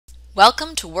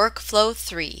Welcome to Workflow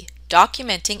 3,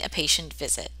 Documenting a Patient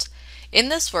Visit. In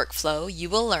this workflow, you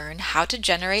will learn how to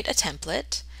generate a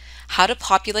template, how to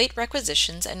populate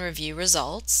requisitions and review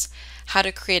results, how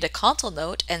to create a consult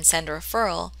note and send a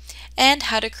referral, and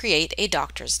how to create a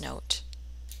doctor's note.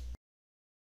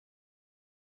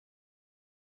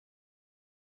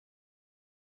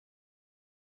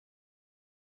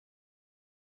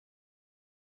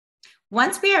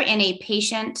 Once we are in a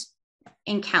patient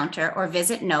encounter or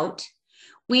visit note,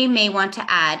 we may want to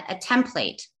add a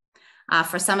template.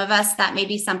 For some of us, that may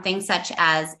be something such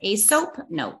as a SOAP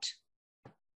note.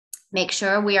 Make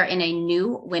sure we are in a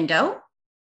new window.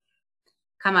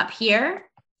 Come up here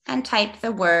and type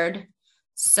the word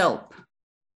SOAP.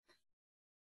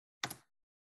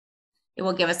 It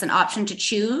will give us an option to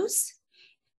choose,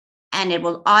 and it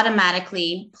will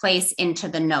automatically place into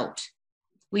the note.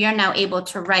 We are now able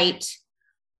to write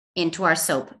into our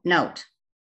SOAP note.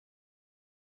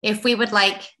 If we would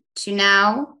like to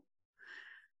now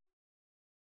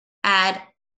add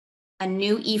a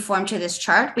new e-form to this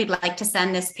chart, we'd like to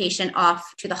send this patient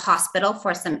off to the hospital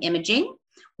for some imaging.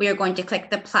 We are going to click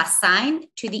the plus sign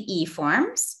to the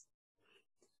e-forms.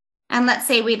 And let's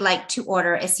say we'd like to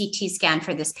order a CT scan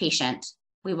for this patient.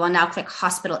 We will now click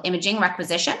Hospital Imaging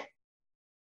Requisition.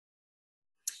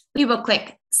 We will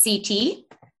click CT.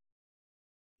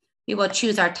 We will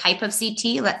choose our type of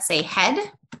CT, let's say head.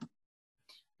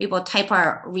 We will type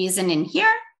our reason in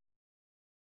here.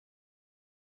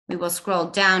 We will scroll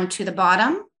down to the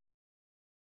bottom,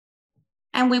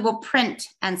 and we will print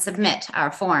and submit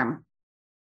our form.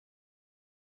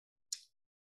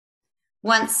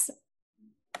 Once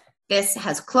this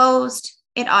has closed,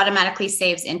 it automatically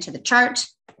saves into the chart.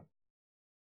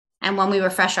 And when we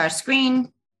refresh our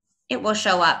screen, it will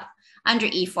show up under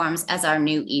eForms as our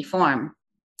new eForm.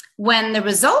 When the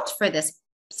result for this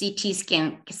CT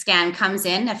scan comes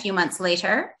in a few months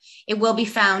later, it will be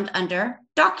found under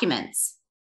Documents.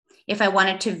 If I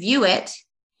wanted to view it,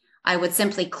 I would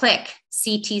simply click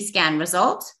CT scan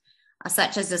result,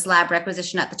 such as this lab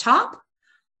requisition at the top,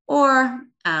 or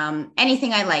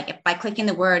anything I like. By clicking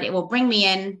the word, it will bring me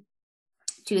in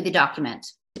to the document.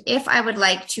 If I would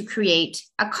like to create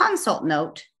a consult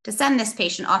note to send this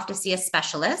patient off to see a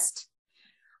specialist,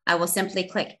 I will simply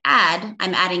click Add.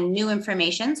 I'm adding new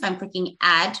information, so I'm clicking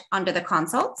Add under the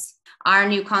consults. Our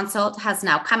new consult has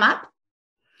now come up.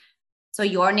 So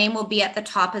your name will be at the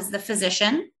top as the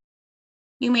physician.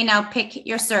 You may now pick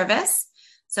your service.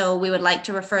 So we would like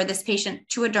to refer this patient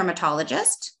to a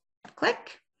dermatologist.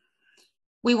 Click.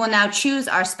 We will now choose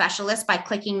our specialist by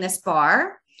clicking this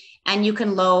bar, and you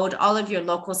can load all of your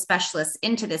local specialists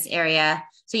into this area.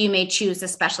 So you may choose the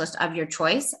specialist of your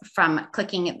choice from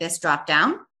clicking this drop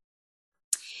down.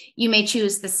 You may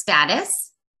choose the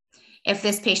status. If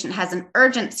this patient has an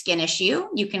urgent skin issue,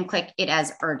 you can click it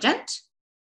as urgent.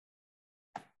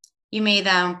 You may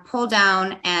then pull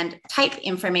down and type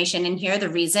information in here. The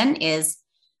reason is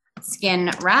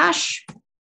skin rash.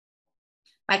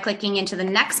 By clicking into the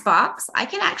next box, I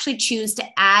can actually choose to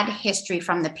add history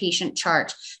from the patient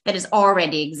chart that is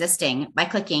already existing by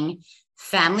clicking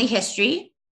family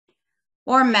history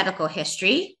or medical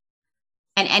history.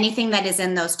 And anything that is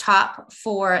in those top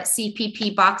 4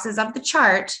 CPP boxes of the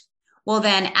chart will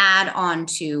then add on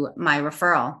to my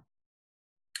referral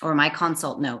or my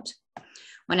consult note.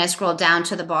 When I scroll down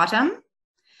to the bottom,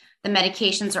 the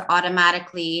medications are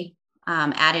automatically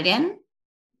added in.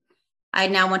 I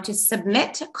now want to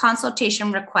submit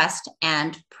consultation request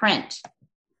and print.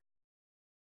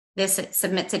 This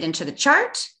submits it into the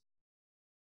chart.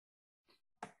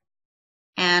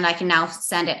 And I can now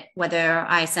send it, whether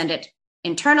I send it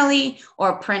internally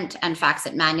or print and fax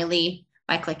it manually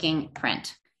by clicking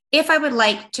print. If I would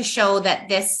like to show that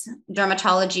this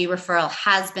dermatology referral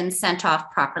has been sent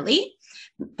off properly,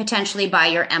 potentially by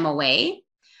your MOA,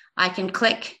 I can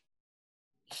click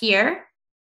here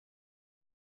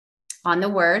on the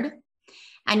word,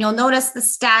 and you'll notice the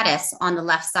status on the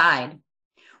left side.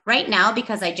 Right now,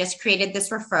 because I just created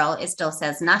this referral, it still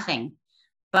says nothing,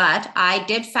 but I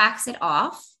did fax it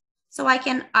off, so I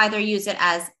can either use it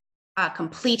as a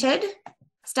completed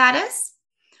status,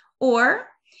 or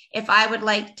if I would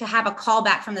like to have a call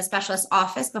back from the specialist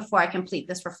office before I complete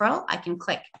this referral, I can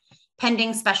click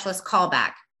pending specialist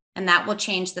callback, and that will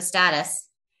change the status,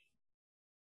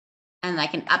 and I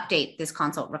can update this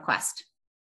consult request.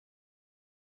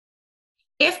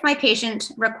 If my patient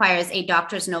requires a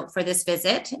doctor's note for this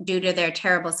visit due to their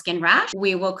terrible skin rash,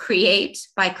 we will create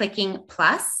by clicking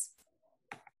plus.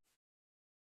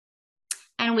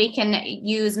 And we can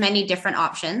use many different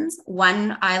options.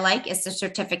 One I like is the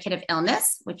certificate of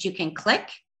illness, which you can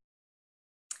click.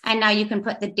 And now you can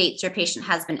put the dates your patient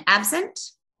has been absent.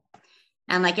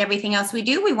 And like everything else we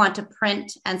do, we want to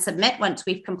print and submit once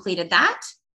we've completed that.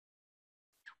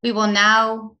 We will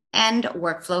now end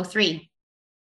workflow 3.